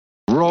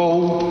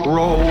Row,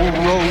 row,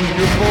 row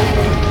your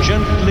boat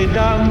gently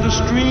down the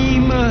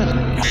stream.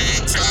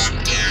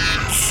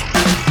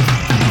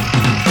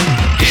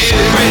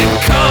 Here it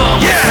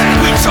comes. Yeah,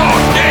 we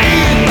talk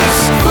games.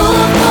 Full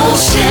of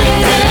bullshit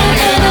and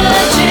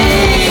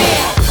energy.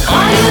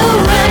 Are you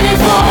ready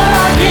for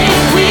our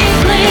Game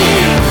Weekly?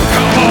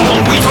 Come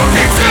on, we talk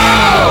games.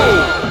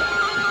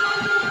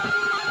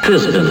 Go!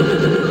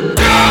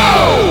 Go!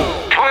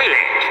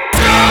 Toilet.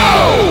 Go!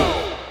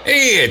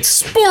 Hey,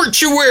 it's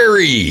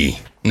Sportuary.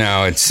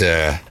 Now it's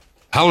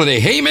Holiday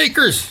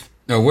Haymakers.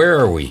 No, where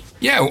are we?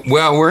 Yeah,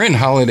 well, we're in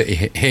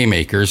Holiday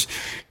Haymakers.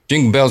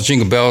 Jingle bells,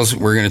 jingle bells.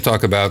 We're going to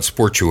talk about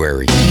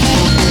Sportuary. Are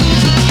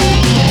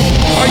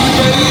you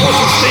ready for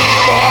some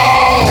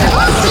baseball?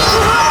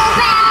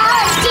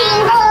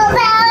 Jingle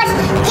bells,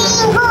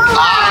 jingle bells.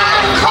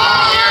 I'm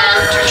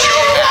calling to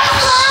show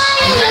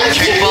and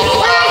jingle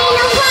bells.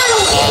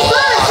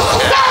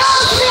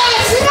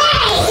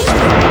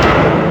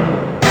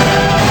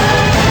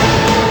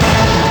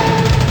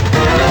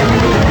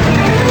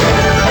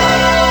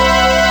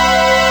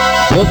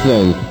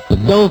 Listen,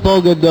 but don't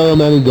forget there are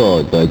many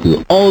gods like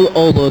you all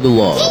over the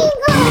world.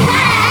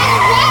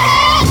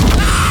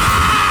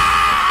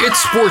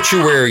 It's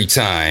Sportuary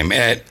time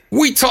at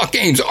We Talk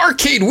Games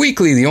Arcade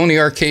Weekly, the only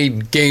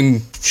arcade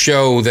game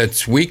show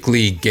that's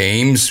weekly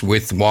games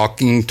with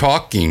walking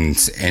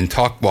talkings and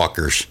talk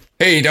walkers.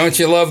 Hey, don't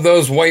you love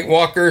those white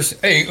walkers?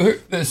 Hey,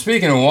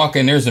 speaking of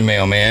walking, there's a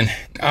mailman.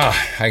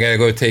 I gotta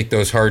go take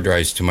those hard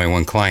drives to my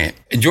one client.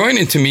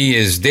 Joining to me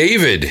is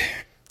David.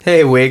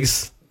 Hey,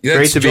 Wiggs.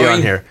 Great to be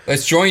on here.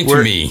 Let's join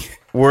to me.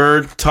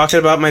 We're talking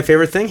about my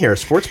favorite thing here,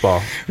 sports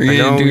ball. We're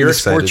going to do the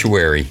excited.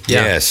 Sportuary.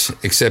 Yeah. Yes,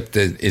 except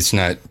that it's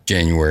not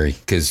January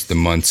because the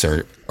months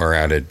are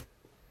out of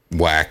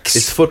wax.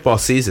 It's football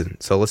season,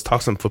 so let's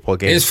talk some football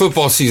games. It's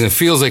football season.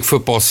 Feels like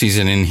football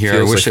season in here.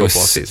 Feels I wish like I was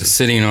football season.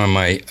 sitting on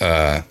my,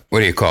 what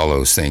do you call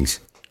those things?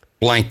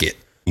 Blanket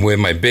with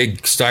my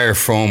big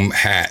styrofoam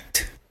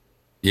hat.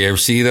 You ever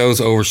see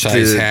those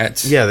oversized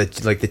hats? Yeah,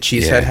 like the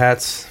cheese head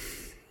hats.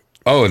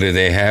 Oh, do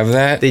they have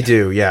that? They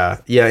do,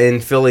 yeah. Yeah, in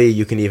Philly,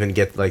 you can even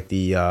get like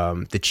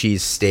the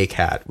cheese steak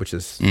hat, which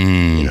is,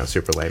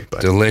 super lame.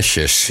 But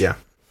delicious. Yeah.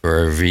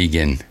 For a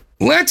vegan.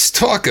 Let's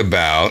talk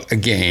about a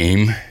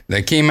game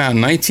that came out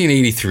in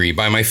 1983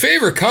 by my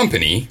favorite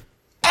company,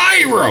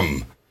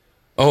 Irem.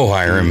 Oh,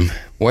 Irem,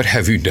 what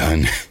have you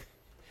done?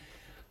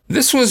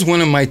 This was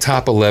one of my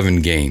top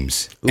 11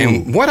 games. Ooh.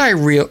 And what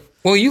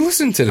well, you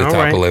listened to the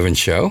top 11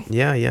 show.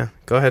 Yeah.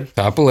 Go ahead.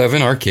 Top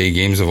 11 arcade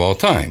games of all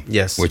time.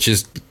 Yes. Which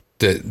is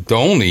the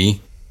only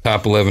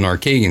top 11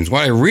 arcade games.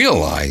 What I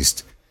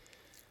realized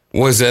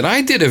was that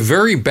I did a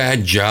very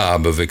bad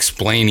job of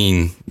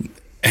explaining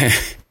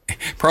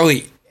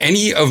probably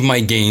any of my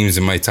games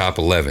in my top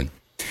 11.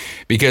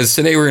 Because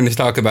today we're going to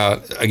talk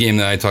about a game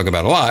that I talk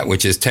about a lot,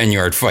 which is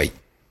 10-Yard Fight.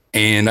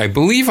 And I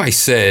believe I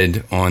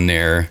said on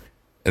there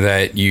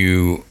that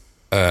you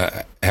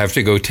have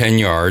to go 10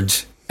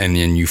 yards and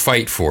then you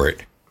fight for it.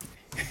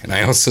 And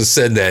I also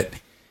said that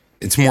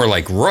it's more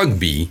like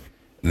rugby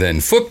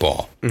than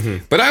football.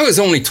 Mm-hmm. But I was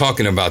only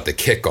talking about the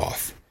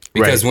kickoff.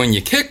 Because when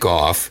you kick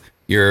off,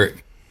 you're a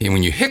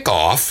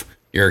kickoff,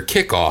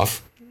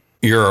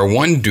 you're a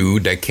one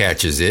dude that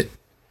catches it.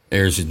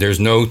 There's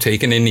no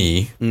taking a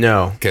knee.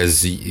 No.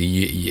 Because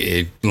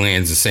it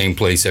lands the same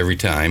place every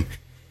time.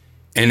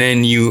 And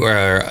then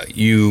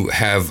you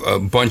have a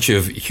bunch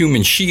of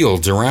human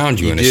shields around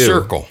you in a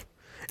circle.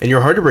 And you're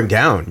hard to bring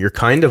down. You're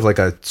kind of like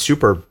a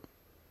super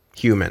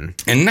human.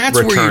 And that's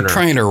where you're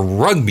trying to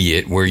rugby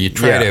it, where you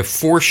try to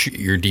force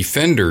your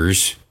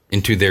defenders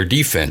into their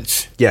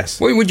defense. Yes.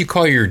 What would you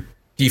call your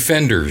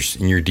defenders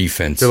in your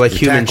defense? They're like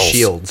your human tackles.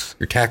 shields.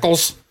 Your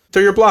tackles?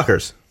 They're your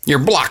blockers. Your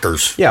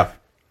blockers. Yeah.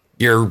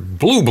 Your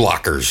blue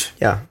blockers.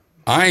 Yeah.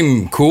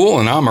 I'm cool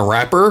and I'm a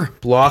rapper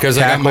because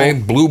I got my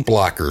blue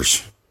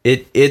blockers.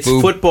 It's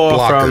blue football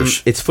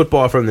blockers. It's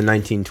football from the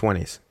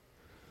 1920s.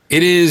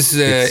 It is.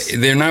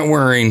 They're not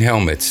wearing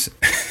helmets.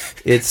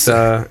 It's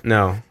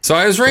no. So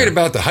I was right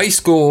about the high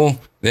school,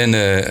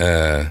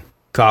 then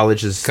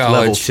college is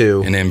level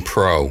 2, and then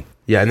pro.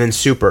 Yeah, and then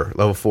super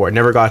level 4. I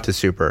never got to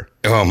super.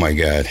 Oh my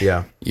God!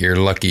 Yeah, you're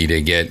lucky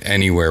to get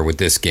anywhere with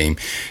this game.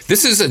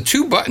 This is a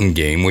 2-button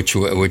game, which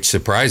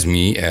surprised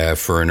me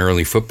for an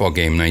early football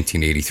game in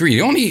 1983.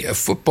 The only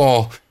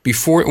football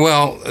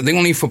the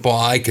only football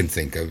I can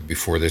think of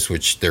before this,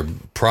 which there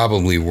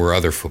probably were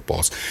other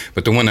footballs,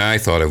 but the one that I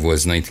thought of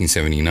was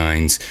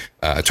 1979's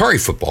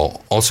Atari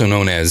football, also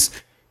known as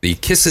the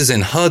Kisses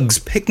and Hugs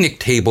Picnic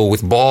Table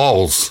with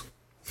Balls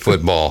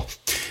football,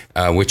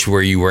 which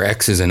where you were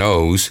X's and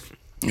O's.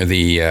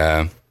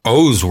 The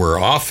O's were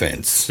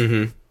offense.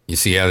 Mm-hmm. You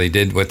see how they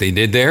did what they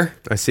did there?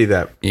 I see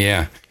that.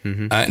 Yeah.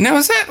 Mm-hmm. Now,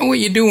 is that what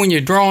you do when you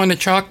draw on the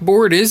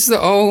chalkboard? Is the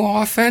O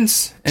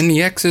offense and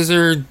the X's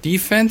are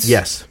defense?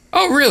 Yes.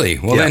 Oh, really?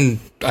 Well, then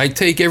I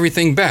take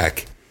everything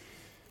back.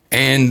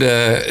 And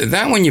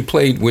that one you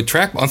played with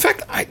trackball. In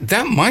fact,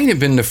 that might have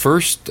been the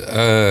first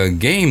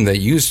game that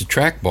used a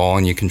trackball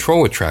and you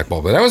control a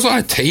trackball. But that was on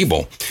a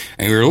table,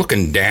 and you were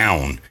looking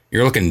down.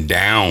 You're looking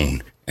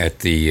down at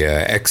the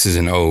X's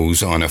and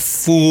O's on the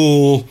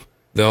full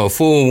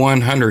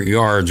 100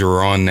 yards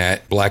were on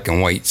that black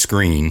and white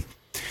screen.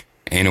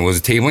 And it was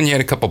a table, and you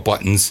had a couple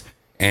buttons,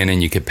 and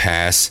then you could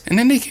pass. And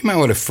then they came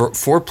out with a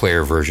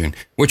four-player version,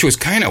 which was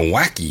kind of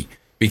wacky,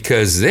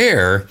 because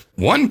there,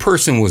 one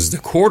person was the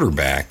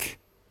quarterback,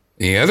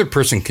 the other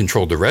person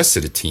controlled the rest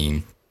of the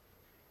team.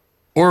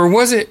 Or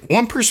was it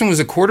one person was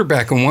the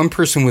quarterback and one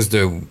person was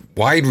the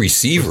wide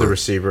receiver? The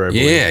receiver, I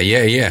believe.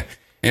 Yeah.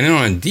 And then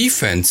on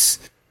defense,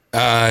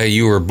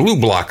 you were blue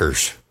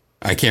blockers.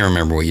 I can't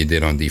remember what you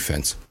did on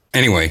defense.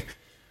 Anyway,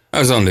 I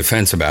was on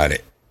defense about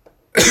it.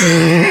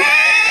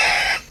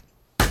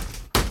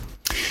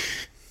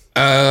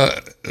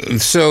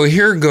 So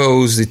here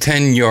goes the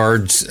 10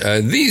 yards.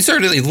 These are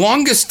the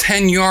longest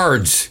 10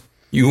 yards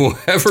you will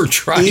ever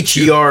try. Each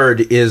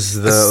yard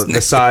is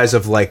the size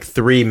of like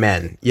 3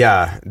 men.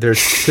 Yeah,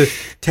 there's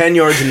 10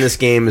 yards in this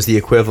game is the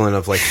equivalent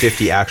of like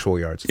 50 actual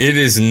yards. It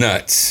is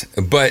nuts.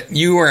 But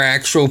you are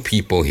actual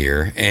people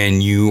here,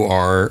 and you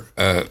are.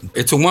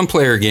 It's a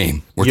one-player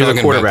game. We're You're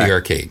talking about the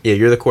arcade. Yeah,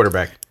 you're the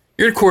quarterback.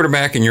 You're the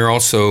quarterback, and you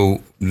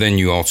also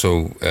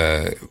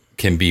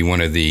can be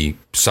one of the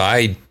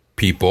side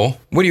people.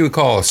 What do you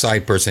call a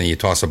side person you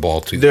toss a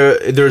ball to?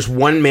 There's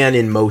one man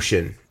in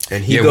motion.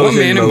 And he goes one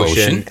man in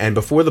motion, and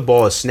before the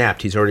ball is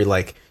snapped, he's already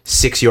like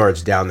 6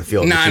 yards down the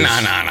field. Nah.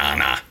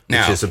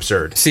 Which is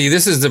absurd. See,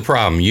 this is the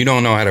problem. You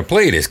don't know how to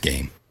play this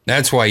game.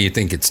 That's why you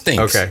think it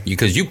stinks. Okay.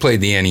 Because you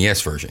played the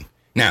NES version.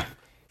 Now,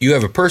 you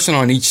have a person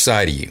on each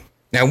side of you.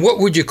 Now, what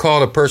would you call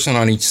the person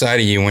on each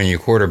side of you when you're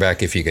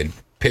quarterback if you could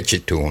pitch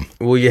it to him?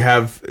 Well, you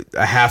have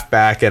a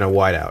halfback and a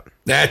wideout.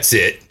 That's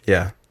it.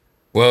 Yeah.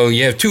 Well,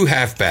 you have 2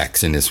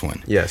 halfbacks in this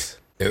one. Yes.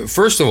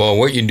 First of all,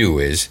 what you do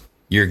is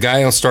your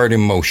guy will start in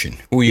motion.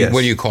 Yes.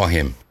 What do you call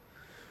him?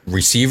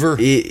 Receiver?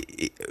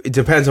 It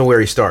depends on where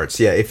he starts.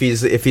 Yeah, if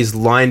he's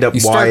lined up He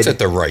wide, starts at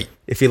the right.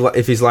 If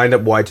he's lined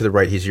up wide to the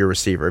right, he's your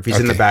receiver. If he's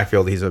in the Okay.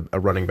 backfield, he's a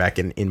running back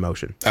in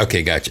motion.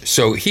 Okay, gotcha.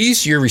 So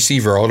he's your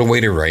receiver all the way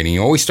to right, and he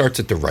always starts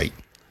at the right.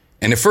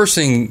 And the first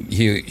thing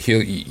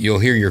you'll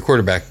hear your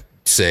quarterback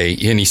say,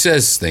 and he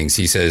says things.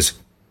 He says,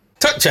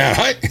 "Touchdown,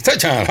 hut!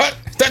 Touchdown, hut!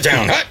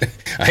 Touchdown, hut!"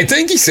 I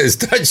think he says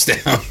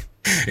touchdown,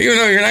 even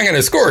though you're not going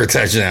to score a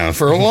touchdown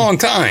for a long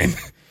time.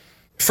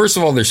 First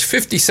of all, there's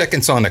 50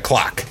 seconds on the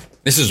clock.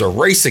 This is a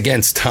race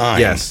against time.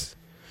 Yes,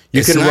 you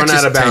It's can not run out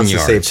just of bounds 10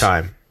 to save yards.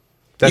 time.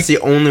 That's the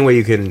only way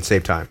you can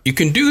save time. You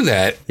can do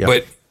that, Yep.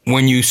 but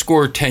when you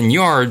score 10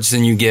 yards,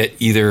 then you get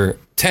either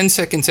 10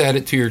 seconds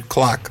added to your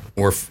clock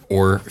or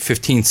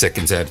 15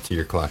 seconds added to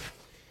your clock.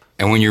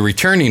 And when you're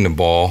returning the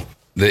ball,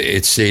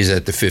 it stays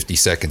at the 50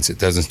 seconds. It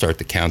doesn't start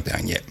the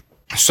countdown yet.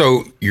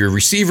 So your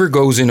receiver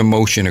goes into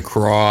motion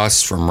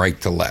across from right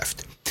to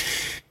left.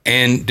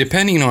 And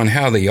depending on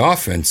how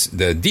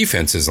the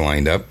defense is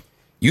lined up,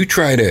 you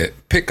try to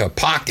pick a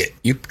pocket.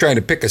 You try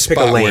to pick a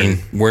spot lane.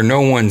 where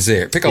no one's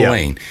there. Pick a Yeah.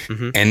 lane.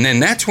 And then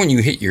that's when you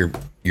hit your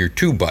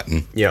 2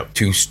 button Yep.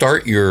 to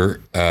start your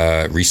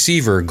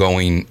receiver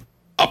going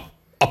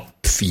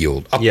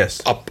upfield. Up,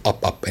 Yes.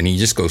 up. And he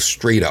just goes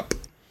straight up.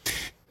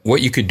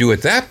 What you could do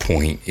at that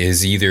point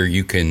is either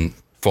you can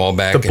fall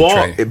back The ball,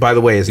 and try. by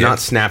the way, is Yeah. not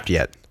snapped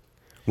yet.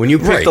 When you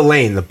pick Right. the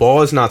lane, the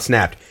ball is not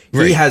snapped.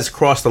 Right. He has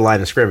crossed the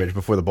line of scrimmage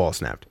before the ball is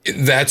snapped.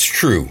 That's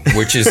true.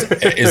 Which is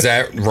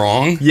that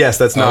wrong? Yes,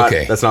 that's not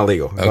Okay. that's not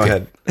legal. Go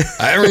ahead.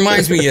 That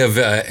reminds me of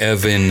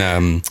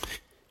in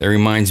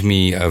the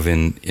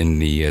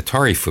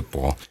Atari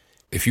football.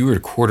 If you were a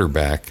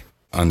quarterback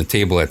on the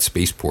table at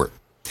Spaceport,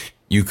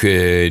 you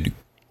could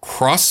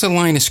cross the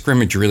line of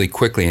scrimmage really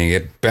quickly and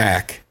get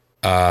back.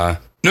 No.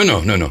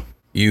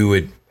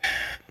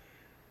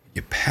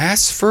 You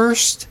pass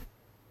first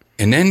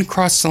and then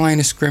cross the line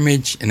of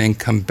scrimmage and then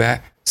come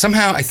back.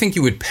 Somehow, I think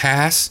you would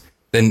pass,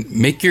 then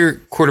make your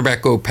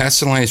quarterback go past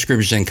the line of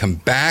scrimmage, then come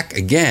back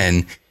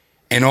again,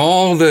 and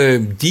all the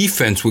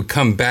defense would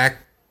come back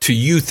to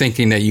you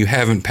thinking that you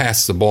haven't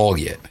passed the ball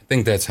yet. I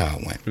think that's how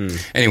it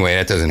went. Anyway,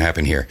 that doesn't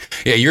happen here.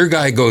 Yeah, your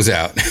guy goes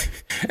out.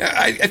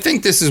 I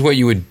think this is what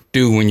you would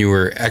do when you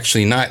were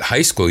actually not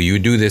high school. You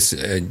would do this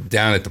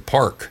down at the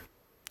park.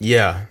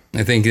 Yeah.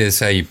 I think that's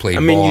how you play I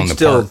mean, ball you in the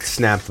still park.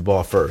 snap the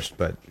ball first,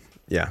 but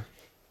yeah.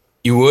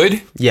 You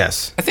would?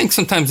 Yes. I think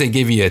sometimes they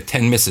give you a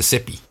 10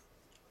 Mississippi.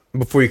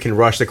 Before you can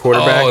rush the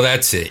quarterback. Oh,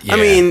 that's it. Yeah. I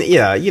mean,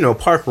 yeah,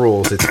 park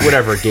rules. It's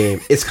whatever game.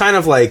 It's kind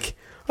of like,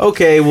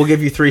 okay, we'll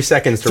give you 3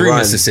 seconds to 3 run.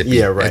 Mississippi.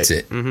 Yeah, right. That's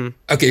it.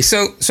 Okay,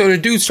 so the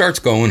dude starts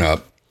going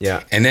up.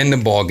 Yeah. And then the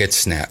ball gets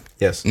snapped.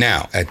 Yes.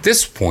 Now, at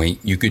this point,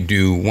 you could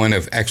do one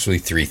of actually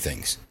 3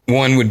 things.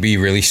 One would be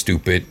really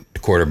stupid. The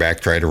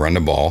quarterback try to run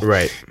the ball.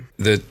 Right.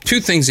 The 2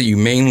 things that you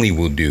mainly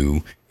will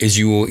do is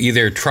you will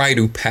either try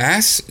to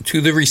pass to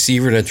the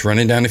receiver that's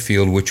running down the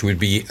field, which would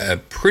be a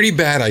pretty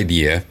bad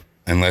idea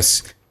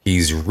unless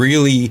he's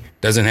really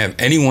doesn't have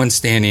anyone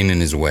standing in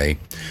his way,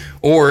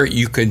 or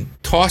you could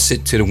toss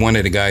it to one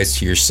of the guys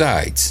to your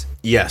sides.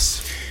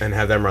 Yes. And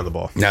have them run the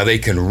ball. Now they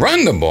can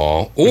run the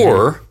ball,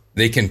 or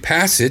they can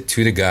pass it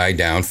to the guy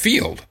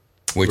downfield,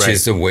 which Right.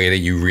 is the way that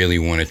you really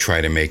want to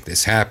try to make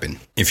this happen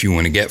if you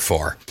want to get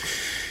far.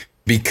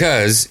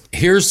 Because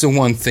here's the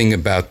one thing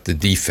about the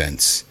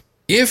defense.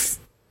 If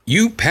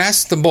you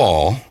pass the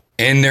ball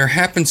and there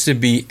happens to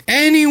be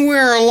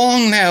anywhere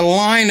along that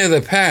line of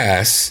the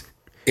pass,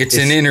 it's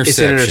an interception. It's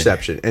an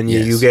interception. And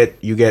Yes.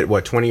 you get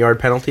what, 20-yard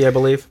penalty, I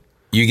believe?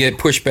 You get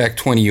pushed back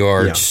 20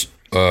 yards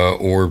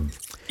or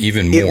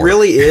even more. It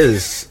really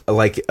is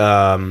like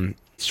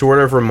sort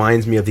of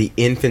reminds me of the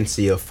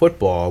infancy of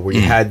football, where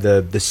you had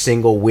the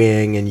single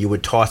wing and you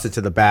would toss it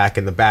to the back,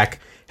 and the back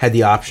had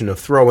the option of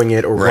throwing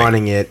it or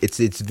running it.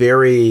 It's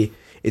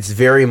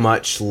very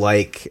much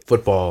like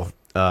football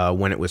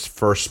when it was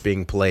first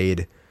being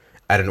played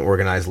at an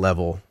organized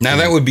level. Now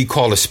that would be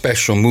called a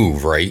special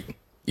move, right?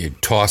 You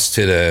toss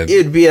to the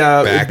It'd be a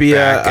back,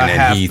 and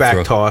then he halfback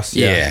throw- toss.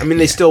 Yeah. I mean,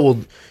 they still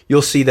will.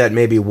 You'll see that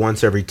maybe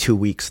once every 2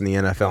 weeks in the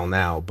NFL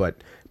now, but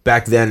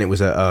back then it was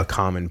a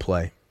common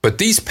play. But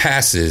these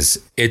passes,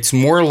 it's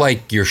more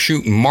like you're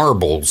shooting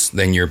marbles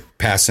than you're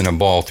passing a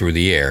ball through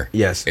the air.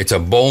 Yes. It's a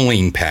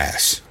bowling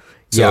pass.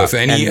 So Yeah, if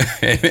any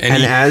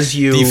and as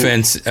you-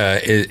 defense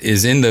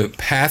is in the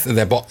path of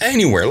that ball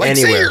anywhere, like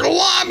say Anywhere. you're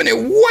lobbing it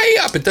way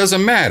up, it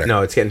doesn't matter.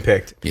 No, it's getting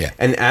picked. Yeah.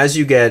 And as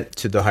you get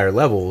to the higher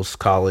levels,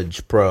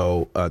 college,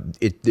 pro,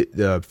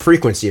 the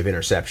frequency of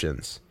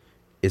interceptions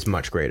is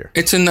much greater.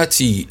 It's a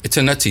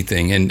nutsy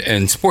thing.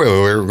 And spoiler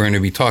alert, we're going to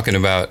be talking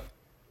about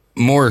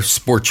more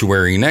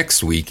sportuary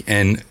next week.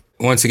 And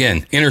once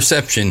again,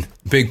 interception,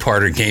 big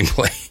part of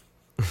gameplay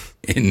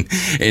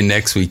in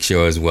next week's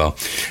show as well.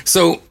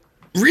 So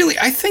really,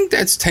 I think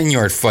that's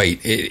 10-yard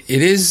fight. It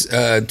is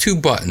 2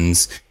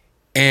 buttons.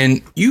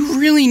 And you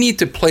really need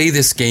to play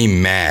this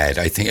game mad,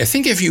 I think. I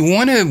think if you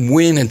want to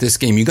win at this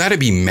game, you got to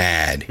be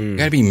mad. You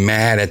got to be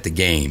mad at the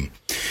game.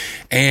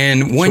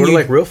 And when Sort of you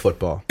like real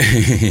football.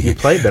 You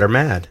play better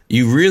mad.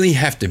 you really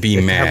have to be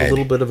You mad. have a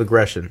little bit of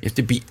aggression. You have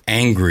to be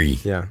angry.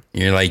 Yeah.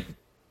 You're like,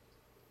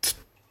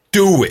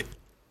 do it.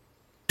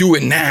 Do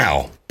it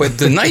now. But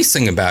the nice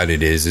thing about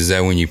it is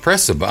that when you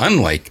press a button,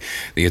 unlike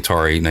the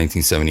Atari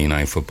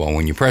 1979 football,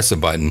 when you press a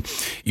button,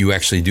 you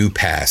actually do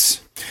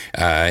pass.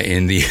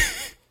 In the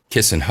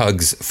Kiss and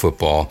Hugs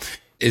football,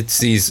 it's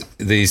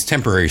these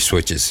temporary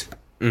switches.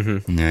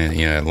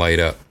 Mm-hmm. Light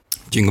up.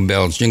 Jingle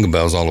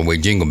bells, all the way,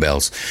 jingle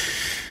bells.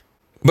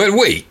 But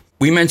wait,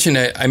 you mentioned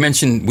that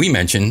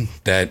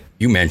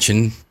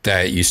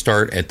you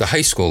start at the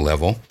high school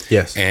level.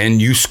 Yes.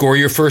 And you score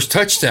your first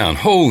touchdown.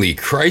 Holy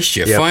Christ,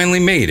 you finally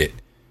made it.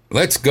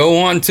 Let's go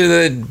on to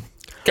the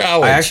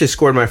college. I actually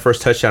scored my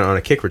first touchdown on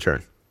a kick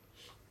return.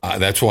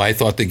 That's why I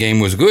thought the game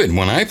was good.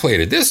 When I played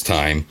it this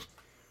time,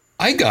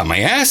 I got my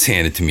ass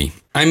handed to me.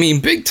 I mean,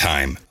 big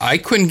time. I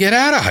couldn't get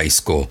out of high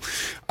school.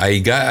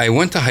 I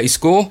went to high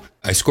school,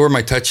 I scored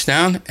my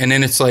touchdown, and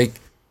then it's like,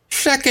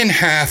 second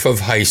half of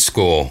high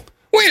school.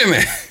 Wait a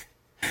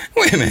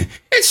minute.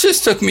 It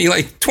just took me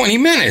like 20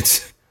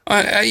 minutes,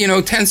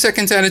 10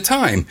 seconds at a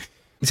time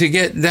to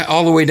get that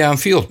all the way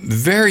downfield.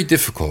 Very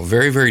difficult,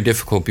 very, very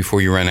difficult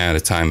before you run out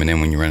of time. And then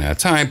when you run out of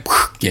time,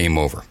 game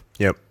over.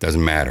 Yep.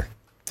 Doesn't matter.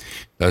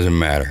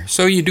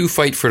 So you do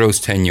fight for those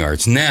 10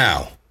 yards.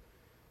 Now,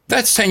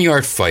 that's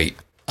 10-yard fight.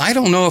 I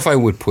don't know if I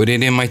would put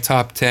it in my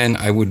top 10.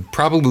 I would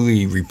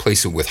probably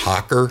replace it with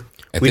Hocker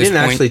at We this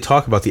didn't point. actually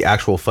talk about the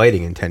actual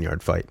fighting in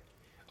 10-yard fight.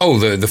 Oh,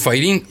 the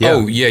fighting? Yeah.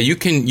 Oh, yeah, you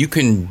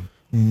can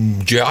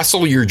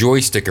jostle your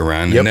joystick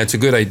around, Yep. and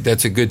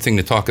that's a good thing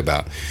to talk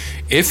about.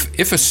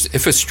 If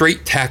a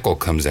straight tackle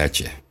comes at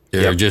you,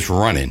 they're Yep. just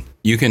running,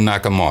 you can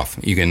knock them off.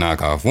 You can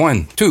knock off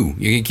 1, 2.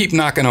 You can keep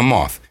knocking them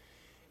off.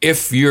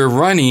 If you're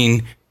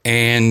running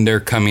and they're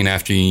coming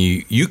after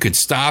you, you could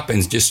stop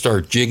and just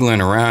start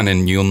jiggling around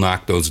and you'll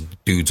knock those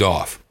dudes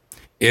off.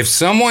 If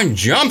someone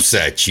jumps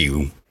at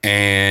you,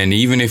 and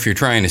even if you're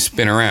trying to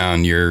spin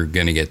around, you're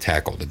going to get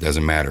tackled. It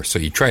doesn't matter. So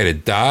you try to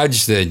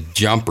dodge the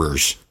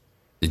jumpers,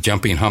 the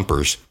jumping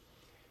humpers,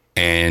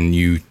 and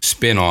you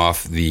spin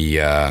off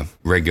the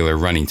regular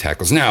running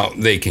tackles. Now,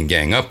 they can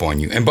gang up on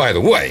you. And by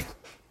the way,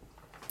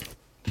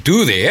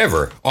 do they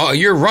ever? Oh,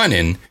 you're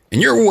running,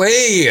 and you're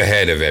way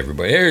ahead of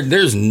everybody.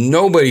 There's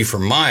nobody for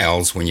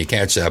miles when you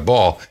catch that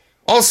ball.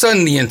 All of a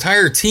sudden, the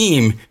entire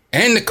team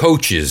and the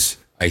coaches,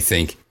 I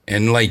think,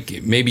 and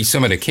like maybe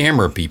some of the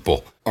camera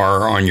people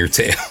are on your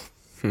tail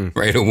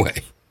right away.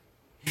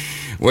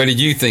 What did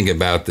you think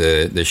about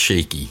the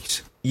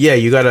shakies? Yeah,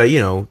 you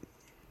gotta,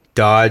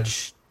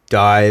 dodge,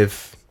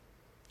 dive,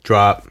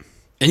 drop.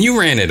 And you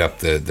ran it up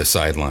the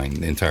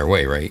sideline the entire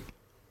way, right?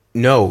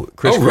 No,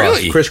 crisscross.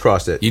 really?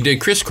 Crisscrossed it. You did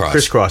crisscross.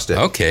 Crisscrossed it.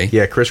 Okay.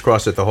 Yeah,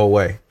 crisscrossed it the whole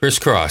way.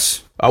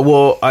 Crisscross.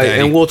 We'll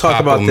Daddy talk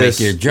Pop about will this.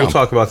 make you jump. We'll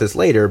talk about this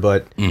later.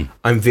 But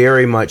I'm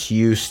very much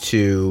used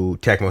to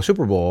Tecmo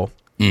Super Bowl,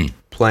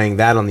 playing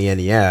that on the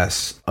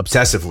NES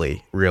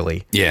obsessively,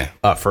 really. Yeah.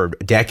 For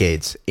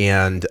decades,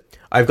 and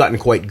I've gotten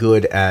quite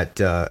good at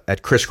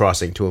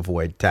crisscrossing to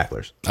avoid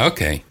tacklers.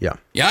 Okay. Yeah.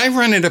 Yeah, I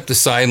run it up the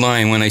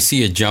sideline. When I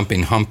see a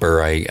jumping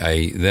humper,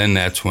 I then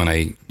that's when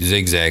I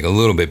zigzag a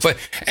little bit.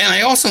 And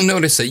I also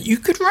noticed that you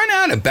could run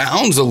out of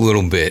bounds a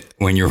little bit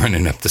when you're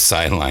running up the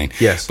sideline.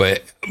 Yes.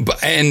 But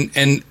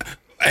and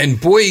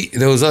boy,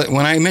 those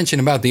when I mentioned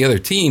about the other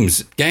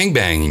teams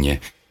gangbanging you,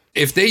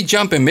 if they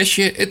jump and miss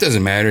you, it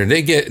doesn't matter.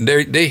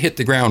 They hit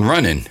the ground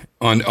running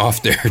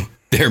off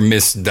their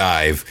missed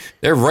dive.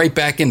 They're right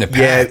back in the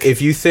pack. Yeah,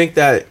 if you think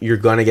that you're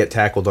going to get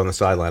tackled on the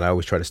sideline, I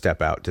always try to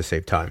step out to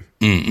save time.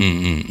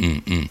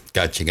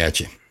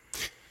 Gotcha.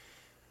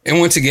 And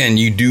once again,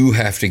 you do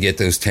have to get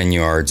those 10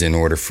 yards in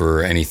order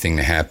for anything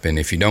to happen.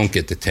 If you don't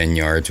get the 10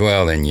 yards,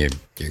 well, then you're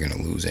going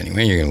to lose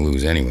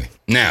anyway.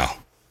 Now,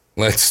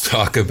 let's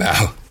talk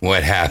about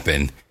what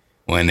happened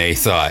when they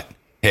thought,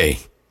 hey,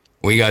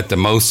 we got the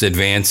most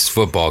advanced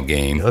football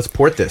game. Let's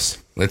port this.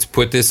 Let's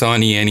put this on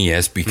the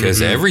NES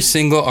because every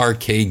single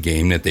arcade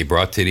game that they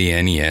brought to the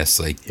NES,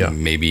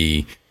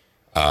 maybe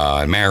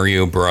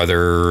Mario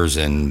Brothers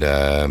and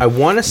I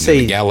want to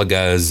say the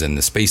Galagas and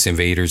the Space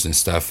Invaders and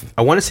stuff.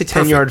 I want to say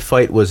 10 Yard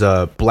Fight was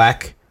a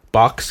black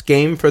box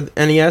game for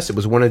the NES. It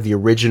was one of the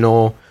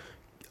original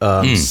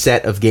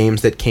set of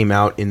games that came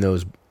out in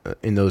those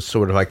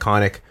sort of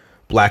iconic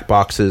black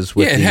boxes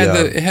with it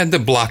had the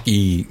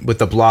blocky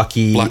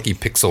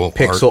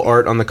pixel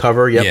art on the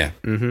cover. Yep. Yeah,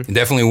 it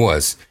definitely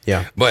was.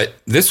 Yeah, but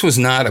this was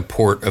not a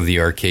port of the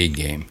arcade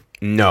game.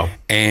 No,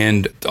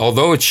 and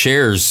although it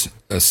shares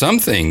some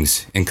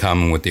things in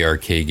common with the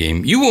arcade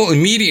game, you will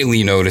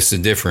immediately notice a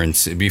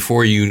difference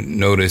before you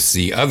notice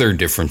the other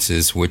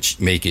differences, which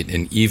make it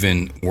an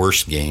even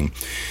worse game.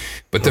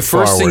 But the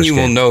first thing you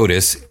will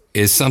notice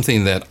is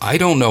something that I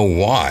don't know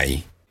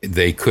why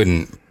they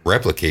couldn't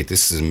replicate.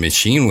 This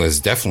machine was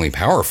definitely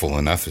powerful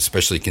enough,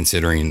 especially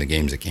considering the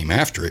games that came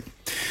after it.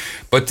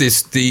 But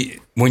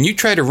when you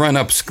try to run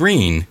up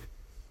screen,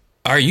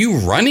 are you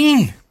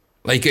running?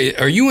 Like,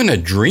 are you in a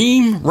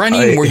dream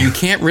running where you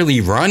can't really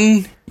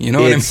run? You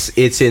know what I mean?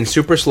 It's in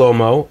super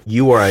slow-mo.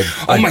 You are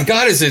oh my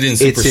God, is it in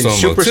super slow-mo?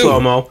 It's in super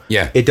slow-mo.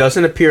 Yeah. It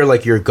doesn't appear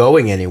like you're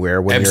going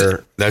anywhere when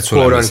you're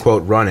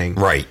quote-unquote running.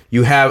 Right.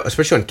 You have,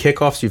 especially on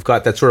kickoffs, you've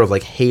got that sort of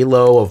like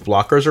halo of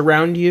blockers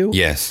around you.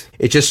 Yes.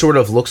 It just sort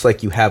of looks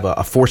like you have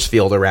a force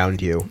field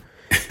around you.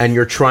 And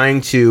you're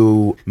trying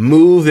to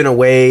move in a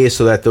way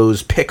so that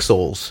those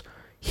pixels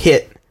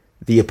hit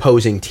the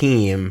opposing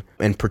team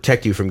and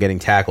protect you from getting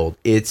tackled.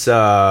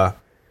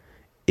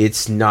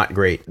 It's not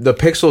great. The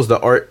pixels, the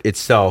art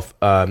itself,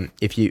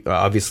 if you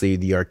obviously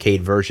the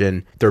arcade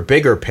version, they're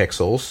bigger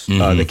pixels.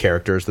 The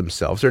characters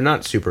themselves, they're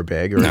not super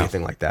big or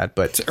anything like that.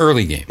 But it's an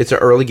early game. It's an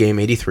early game,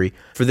 83.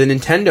 For the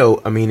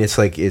Nintendo, I mean, it's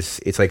like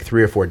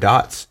 3 or 4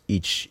 dots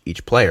each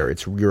player.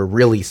 You're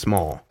really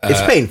small.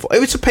 It's painful.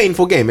 It's a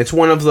painful game. It's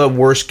one of the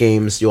worst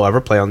games you'll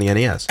ever play on the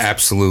NES.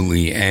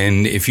 Absolutely.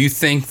 And if you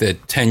think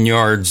that 10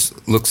 yards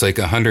looks like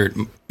 100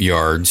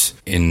 yards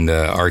in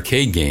the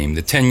arcade game,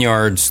 the 10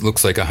 yards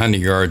looks like 100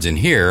 yards in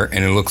here,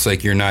 and it looks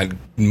like you're not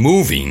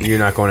moving. You're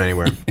not going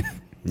anywhere.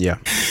 Yeah.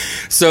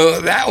 So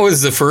that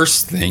was the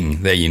first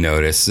thing that you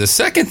notice. The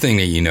second thing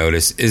that you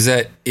notice is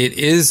that it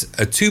is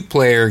a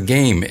 2-player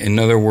game. In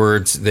other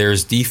words,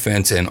 there's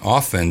defense and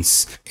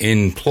offense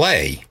in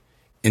play.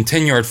 In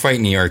 10 Yard Fight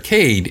in the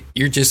arcade,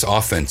 you're just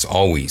offense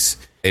always.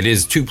 It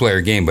is a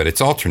 2-player game, but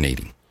it's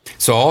alternating.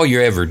 So all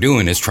you're ever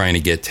doing is trying to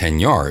get 10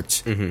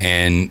 yards.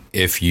 And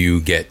if you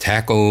get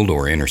tackled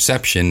or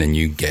interception, then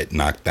you get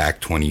knocked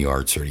back 20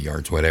 yards, 30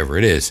 yards, whatever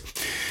it is.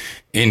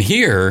 In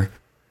here,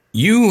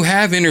 you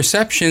have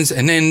interceptions,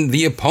 and then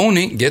the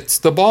opponent gets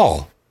the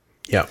ball.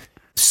 Yep.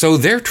 So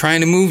they're trying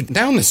to move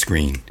down the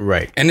screen.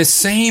 Right. And the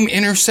same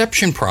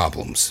interception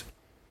problems.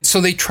 So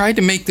they tried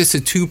to make this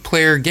a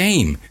 2-player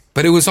game,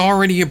 but it was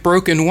already a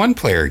broken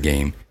 1-player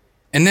game.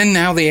 And then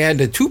now they add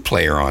a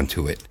 2-player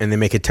onto it. And they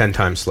make it 10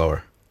 times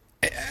slower.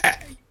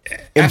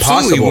 Absolutely.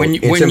 Impossible.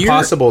 It's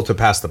impossible to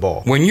pass the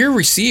ball. When your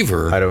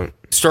receiver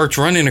starts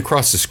running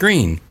across the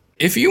screen,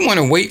 if you want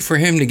to wait for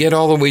him to get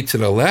all the way to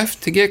the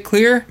left to get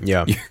clear,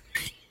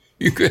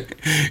 you're going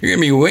to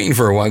be waiting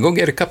for a while. Go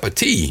get a cup of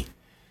tea.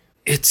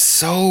 It's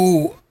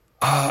so...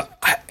 I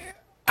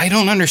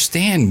don't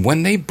understand.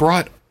 When they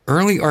brought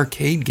early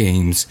arcade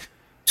games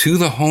to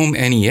the home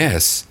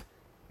NES,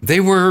 they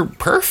were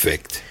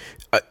perfect.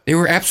 They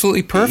were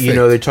absolutely perfect. You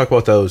know, they talk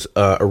about those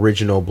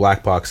original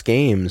black box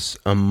games.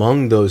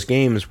 Among those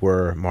games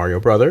were Mario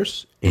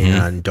Brothers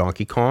and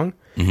Donkey Kong,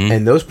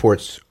 and those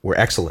ports were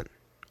excellent.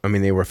 I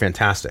mean, they were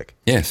fantastic.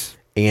 Yes.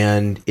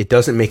 And it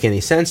doesn't make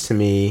any sense to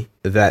me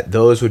that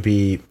those would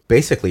be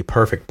basically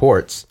perfect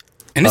ports.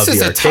 And this of is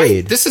the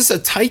arcade. This is a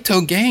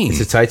Taito game.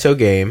 It's a Taito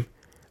game.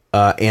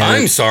 And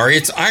I'm sorry,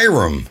 it's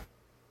Irem.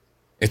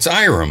 It's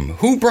Irem.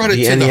 Who brought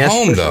it to the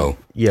home, version, though?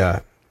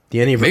 Yeah.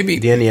 The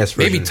NES version.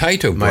 Maybe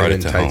Taito brought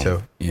it to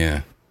home.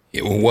 Yeah.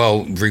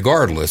 Well,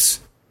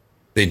 regardless,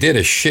 they did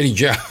a shitty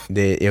job.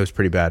 It was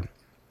pretty bad.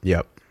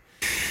 Yep.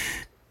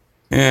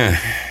 Yeah.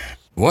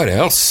 What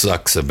else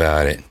sucks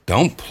about it?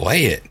 Don't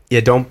play it. Yeah,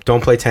 don't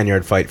play 10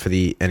 Yard Fight for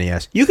the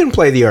NES. You can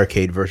play the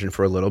arcade version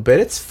for a little bit.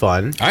 It's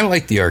fun. I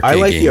like the arcade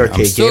game.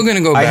 I'm still going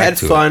to go back to it. I had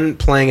fun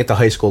playing at the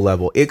high school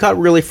level. It got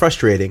really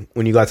frustrating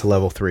when you got to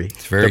level 3.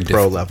 It's very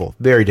pro level.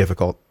 Very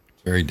difficult.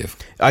 Very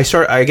difficult. I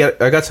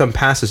got some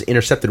passes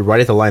intercepted right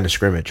at the line of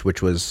scrimmage,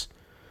 which was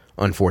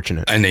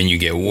unfortunate. And then you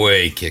get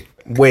way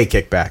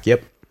kicked back.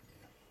 Yep.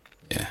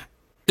 Yeah.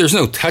 There's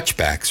no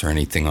touchbacks or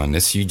anything on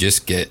this. You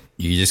just get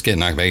you just get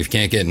knocked back. If you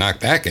can't get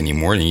knocked back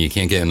anymore, then you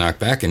can't get knocked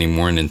back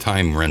anymore, and then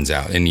time runs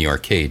out in the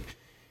arcade.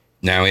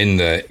 Now, in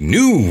the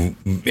new,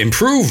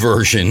 improved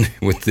version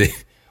with the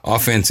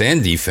offense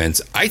and defense,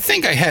 I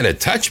think I had a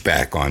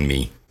touchback on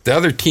me. The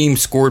other team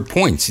scored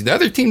points. The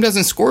other team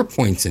doesn't score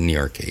points in the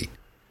arcade.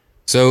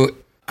 So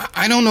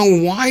I don't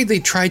know why they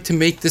tried to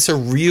make this a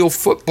real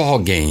football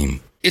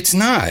game. It's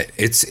not.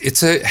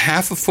 It's a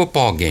half a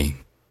football game.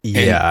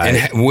 Yeah.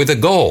 And with a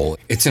goal.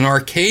 It's an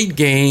arcade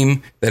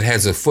game that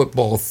has a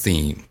football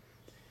theme.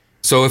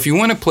 So if you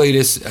want to play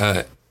this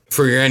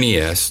for your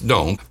NES,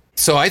 don't.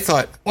 So I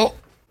thought, well,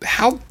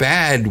 how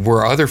bad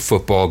were other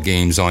football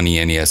games on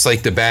the NES,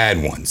 like the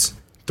bad ones?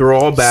 They're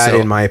all bad,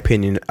 in my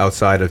opinion,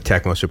 outside of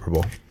Tecmo Super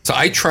Bowl. So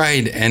I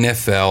tried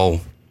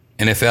NFL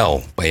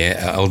by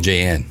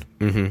LJN.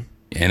 Mm-hmm.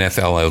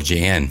 NFL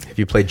LJN. Have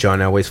you played John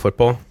Elway's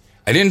football?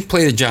 I didn't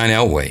play the John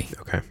Elway.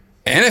 Okay.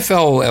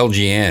 NFL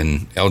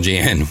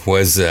LJN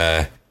was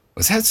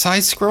that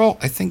side scroll?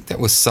 I think that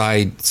was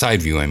side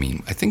view.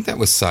 I think that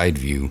was side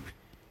view,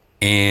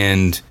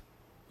 and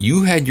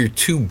you had your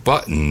two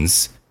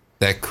buttons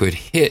that could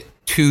hit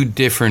two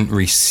different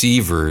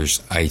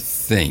receivers. I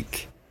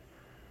think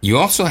you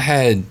also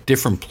had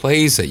different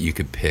plays that you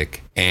could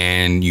pick,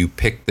 and you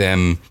picked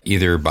them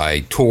either by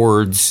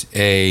towards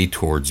A,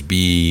 towards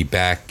B,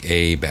 back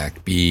A,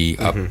 back B,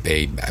 up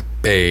A, back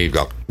B,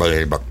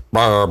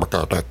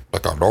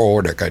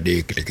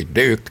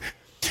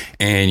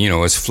 and it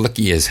was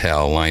flicky as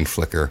hell, line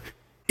flicker.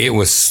 It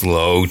was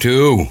slow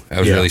too. That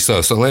was really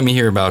slow. So let me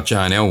hear about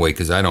John Elway,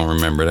 because I don't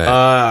remember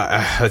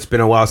that. It's been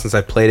a while since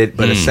I played it,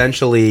 but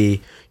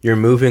essentially you're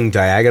moving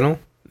diagonal.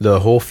 The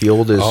whole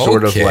field is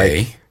sort of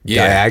like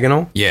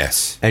diagonal.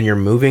 Yes. And you're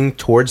moving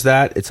towards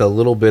that. It's a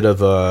little bit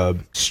of a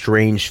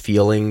strange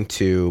feeling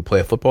to play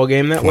a football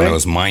game that way. One of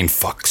those mind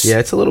fucks. Yeah,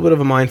 it's a little bit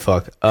of a mind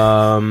fuck.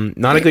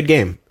 Not a good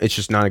game. It's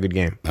just not a good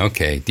game.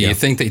 Okay. Do you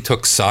think they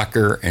took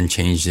soccer and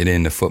changed it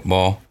into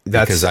football?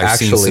 That's because I've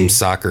seen some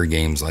soccer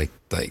games like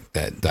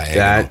that diagonal.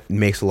 That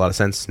makes a lot of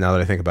sense now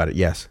that I think about it.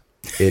 Yes.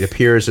 It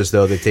appears as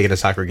though they've taken a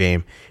soccer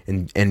game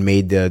and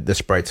made the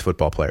sprites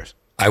football players.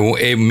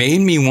 It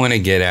made me want to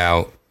get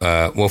out.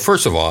 Well,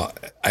 first of all,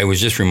 I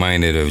was just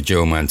reminded of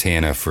Joe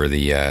Montana for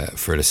the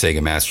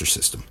Sega Master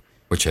System,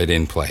 which I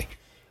didn't play.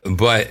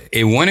 But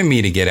it wanted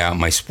me to get out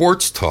my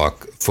Sports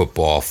Talk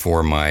football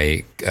for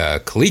my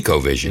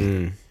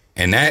ColecoVision,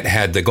 and that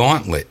had the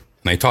gauntlet.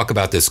 And I talk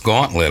about this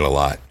gauntlet a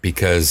lot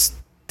because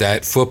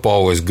that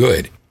football was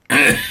good.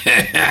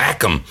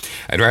 Hack 'em.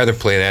 I'd rather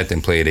play that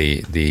than play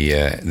the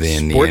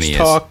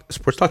NES.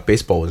 Sports Talk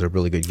Baseball was a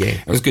really good game.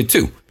 It was good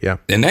too. Yeah.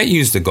 And that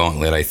used the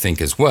gauntlet, I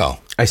think, as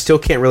well. I still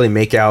can't really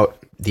make out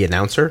the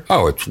announcer.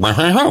 Oh, it's Will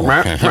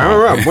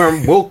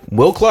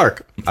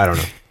Clark. I don't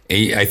know.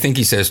 I think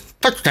he says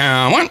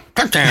touchdown,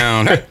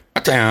 touchdown,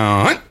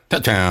 touchdown,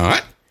 touchdown.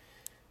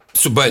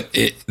 So, but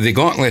the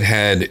gauntlet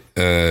had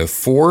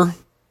 4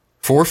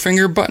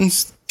 finger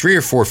buttons, 3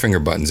 or 4 finger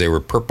buttons. They were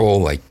purple,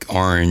 like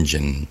orange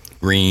and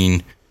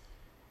green,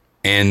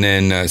 and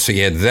then so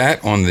you had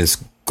that on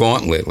this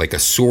gauntlet, like a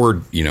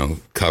sword,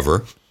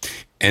 cover,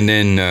 and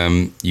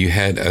then you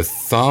had a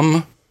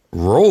thumb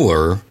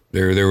roller.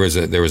 There was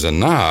a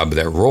knob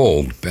that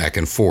rolled back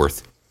and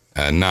forth,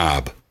 a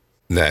knob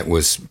that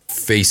was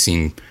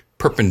facing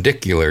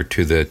perpendicular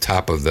to the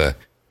top of the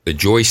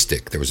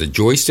joystick. There was a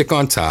joystick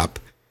on top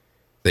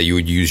that you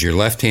would use your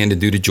left hand to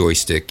do the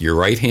joystick. Your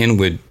right hand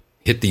would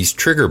hit these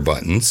trigger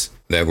buttons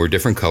that were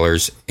different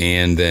colors,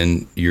 and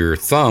then your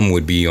thumb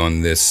would be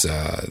on this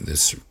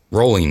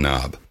rolling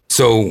knob.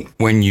 So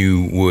when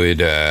you would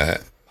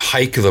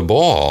hike the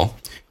ball,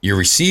 your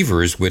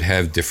receivers would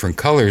have different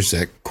colors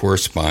that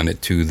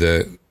corresponded to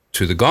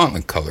the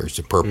gauntlet colors: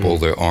 the purple,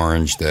 the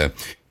orange, the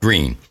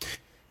green.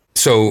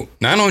 So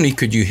not only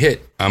could you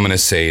hit, I'm going to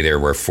say there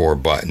were 4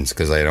 buttons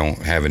because I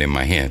don't have it in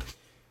my hand.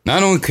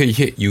 Not only could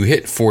you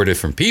hit 4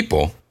 different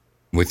people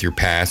with your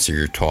pass or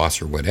your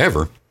toss or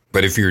whatever,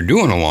 but if you're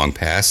doing a long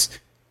pass,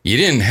 you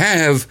didn't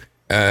have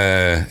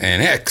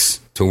an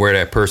X to where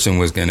that person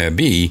was going to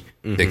be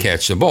to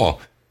catch the ball.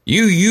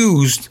 You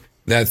used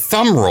that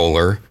thumb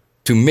roller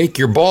to make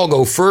your ball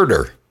go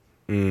further.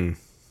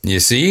 You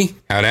see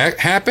how that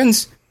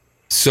happens?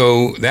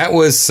 So that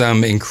was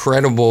some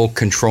incredible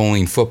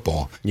controlling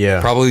football.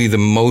 Yeah. Probably the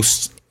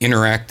most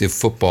interactive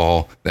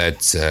football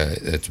that's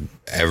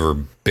ever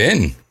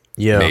been.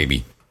 Yeah.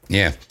 Maybe.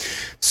 Yeah.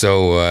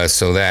 So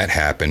that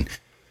happened.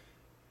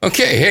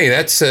 Okay, hey,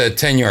 that's a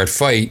 10-yard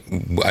fight.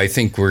 I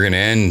think we're going to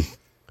end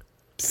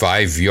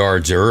 5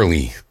 yards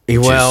early.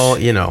 Well,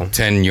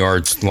 10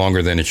 yards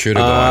longer than it should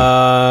have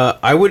gone.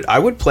 I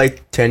would play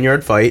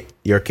 10-yard fight,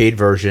 the arcade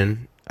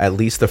version, at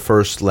least the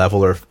first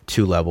level or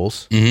 2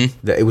 levels.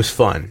 Mm-hmm. It was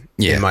fun,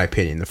 in my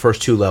opinion. The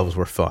first 2 levels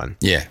were fun.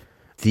 Yeah.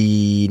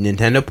 The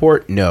Nintendo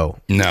port, no.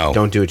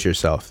 Don't do it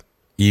yourself.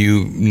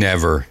 You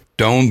never.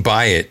 Don't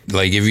buy it.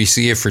 Like, if you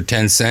see it for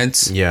 10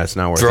 cents, yeah, it's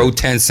not worth throw it.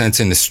 10 cents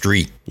in the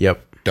street.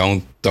 Yep.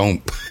 Don't.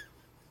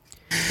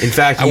 In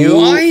fact,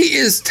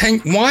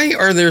 why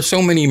are there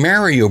so many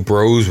Mario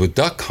Bros with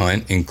Duck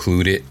Hunt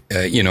included,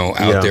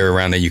 out there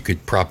around that you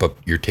could prop up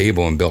your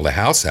table and build a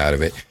house out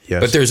of it?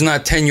 Yes. But there's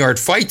not 10-yard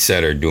fights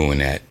that are doing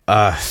that.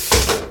 I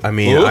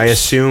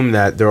assume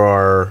that there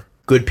are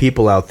good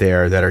people out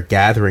there that are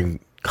gathering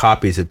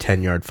copies of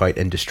 10-Yard Fight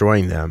and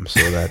destroying them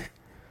so that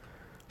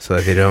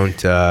they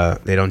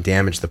don't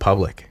damage the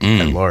public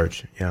at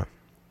large. Yeah.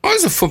 What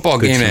was a football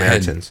Good game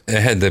Samaritans.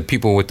 that had the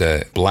people with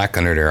the black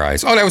under their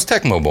eyes? Oh, that was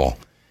Tecmo Bowl.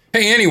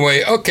 Hey,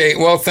 anyway, okay.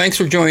 Well, thanks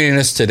for joining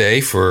us today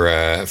for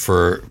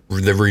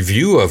the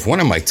review of one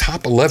of my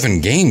top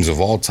 11 games of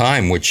all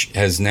time, which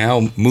has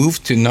now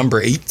moved to number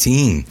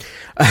 18.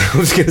 I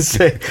was going to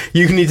say,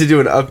 you need to do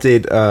an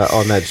update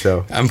on that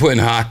show. I'm putting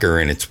Hocker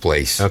in its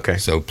place. Okay.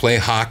 So play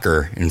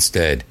Hocker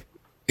instead.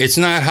 It's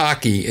not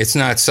hockey. It's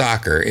not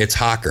soccer. It's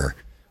Hocker.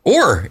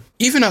 Or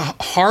even a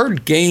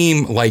hard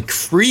game like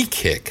Free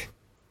Kick.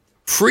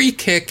 Free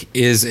Kick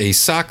is a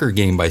soccer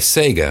game by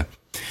Sega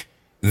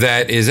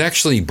that is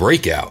actually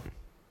Breakout.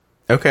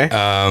 Okay.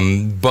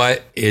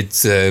 But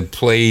it's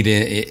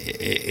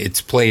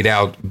played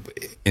out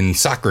in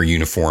soccer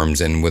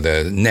uniforms and with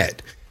a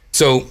net.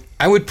 So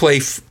I would play.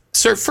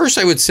 First,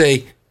 I would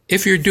say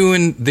if you're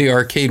doing the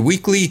Arcade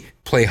Weekly,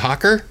 play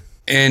Hocker,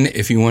 and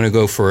if you want to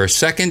go for a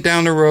second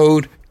down the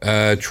road,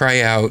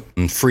 try out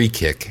Free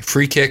Kick.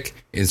 Free Kick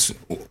is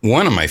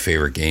one of my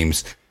favorite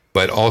games,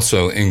 but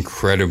also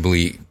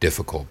incredibly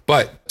difficult,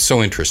 but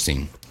so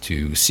interesting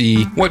to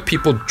see what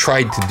people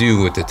tried to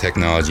do with the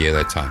technology at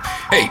that time.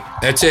 Hey,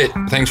 that's it.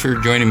 Thanks for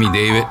joining me,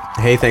 David.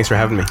 Hey, thanks for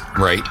having me.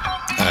 Right.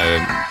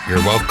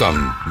 You're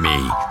welcome,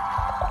 me.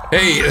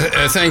 Hey,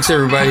 thanks,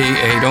 everybody.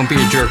 Hey, don't be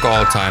a jerk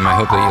all the time. I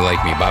hope that you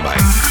like me. Bye-bye.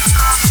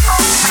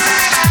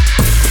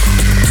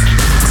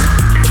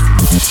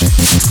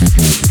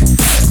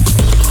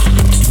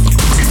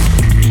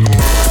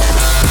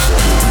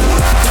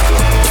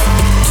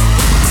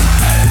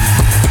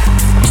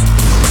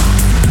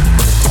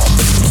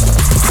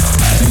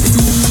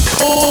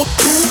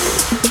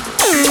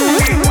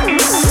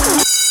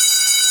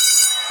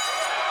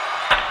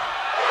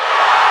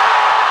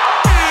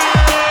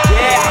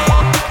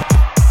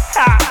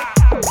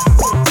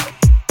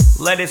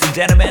 Ladies and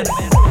gentlemen,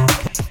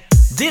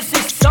 this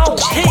is so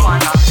King.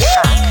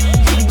 Yeah.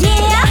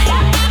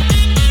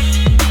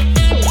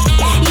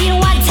 You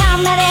want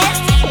time that is?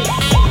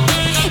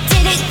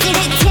 Did it, give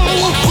me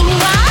one?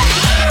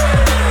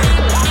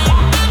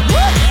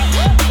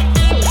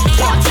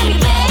 Talk to me,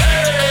 babe.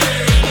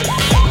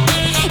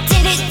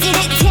 Did it, give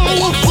me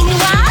one?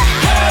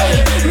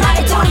 Hey, 말을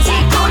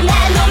던지고 내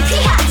눈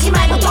피하지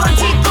말고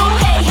던지고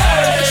hey,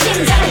 hey.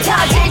 심장을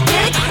터질 듯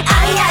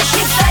아니야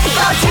쉽사리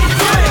꺼질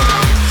듯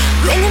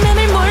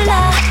왜냐면을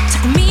몰라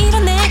자꾸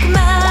밀어내고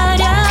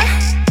말야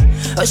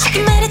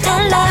쉽게 말해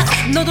달라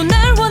너도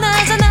날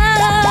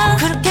원하잖아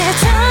그렇게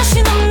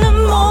자신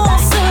없는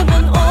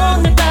모습은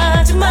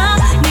오늘까지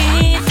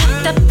많이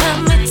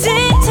답답함에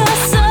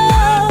지쳤어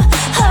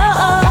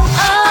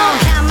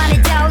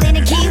가만히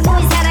떠올리는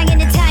기분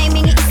사랑에는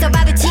타이밍이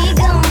있어봐도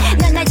지금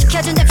넌 날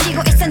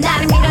지켜준답시고 있어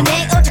나를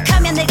밀어내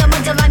오죽하면 내가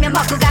먼저 라면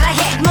먹고 가라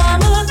해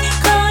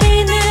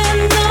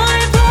머뭇거리는 널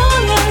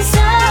보면서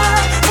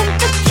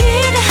잔뜩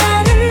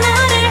기대하는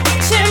나를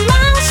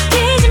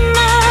실망시키지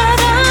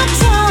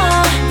말아줘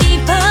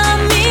이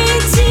밤이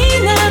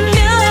지나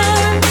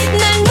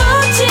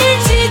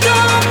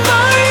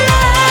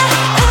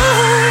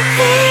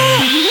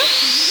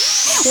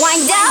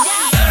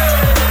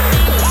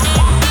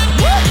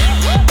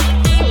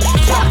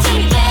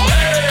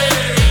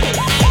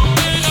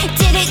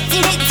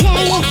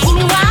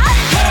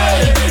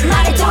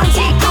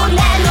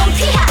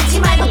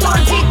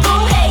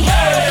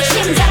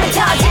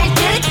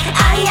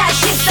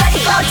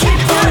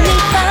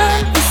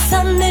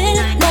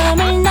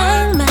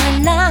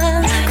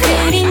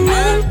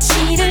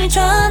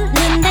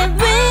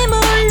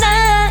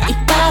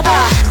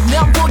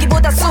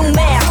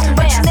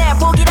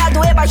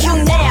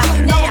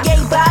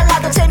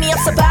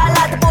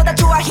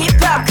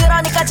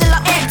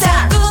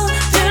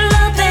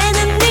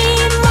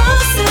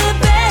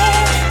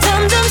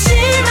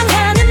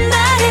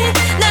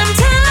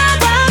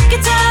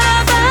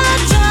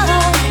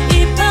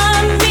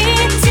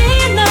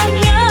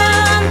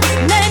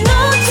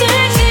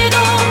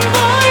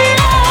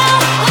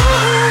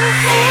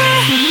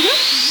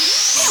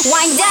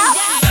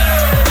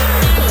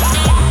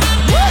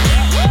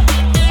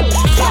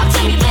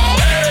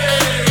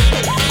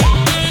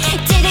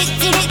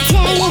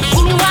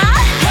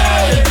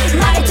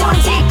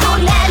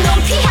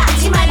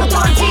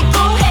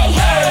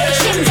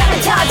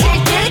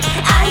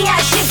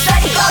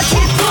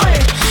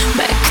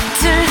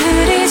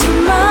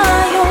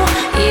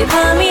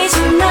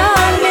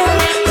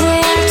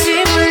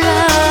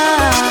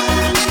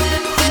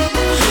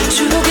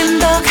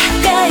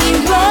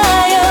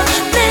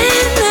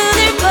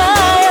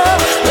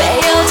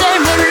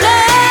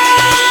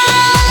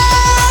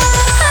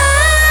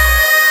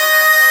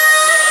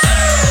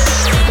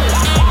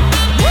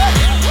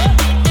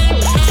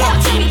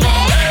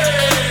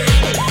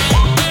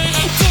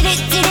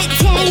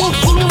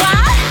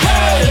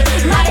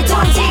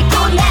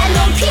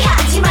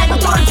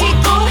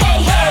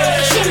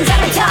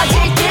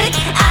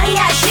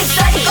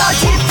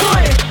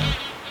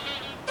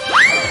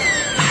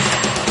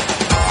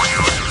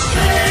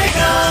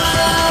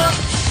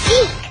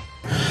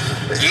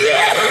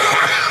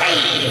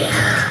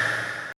Yeah!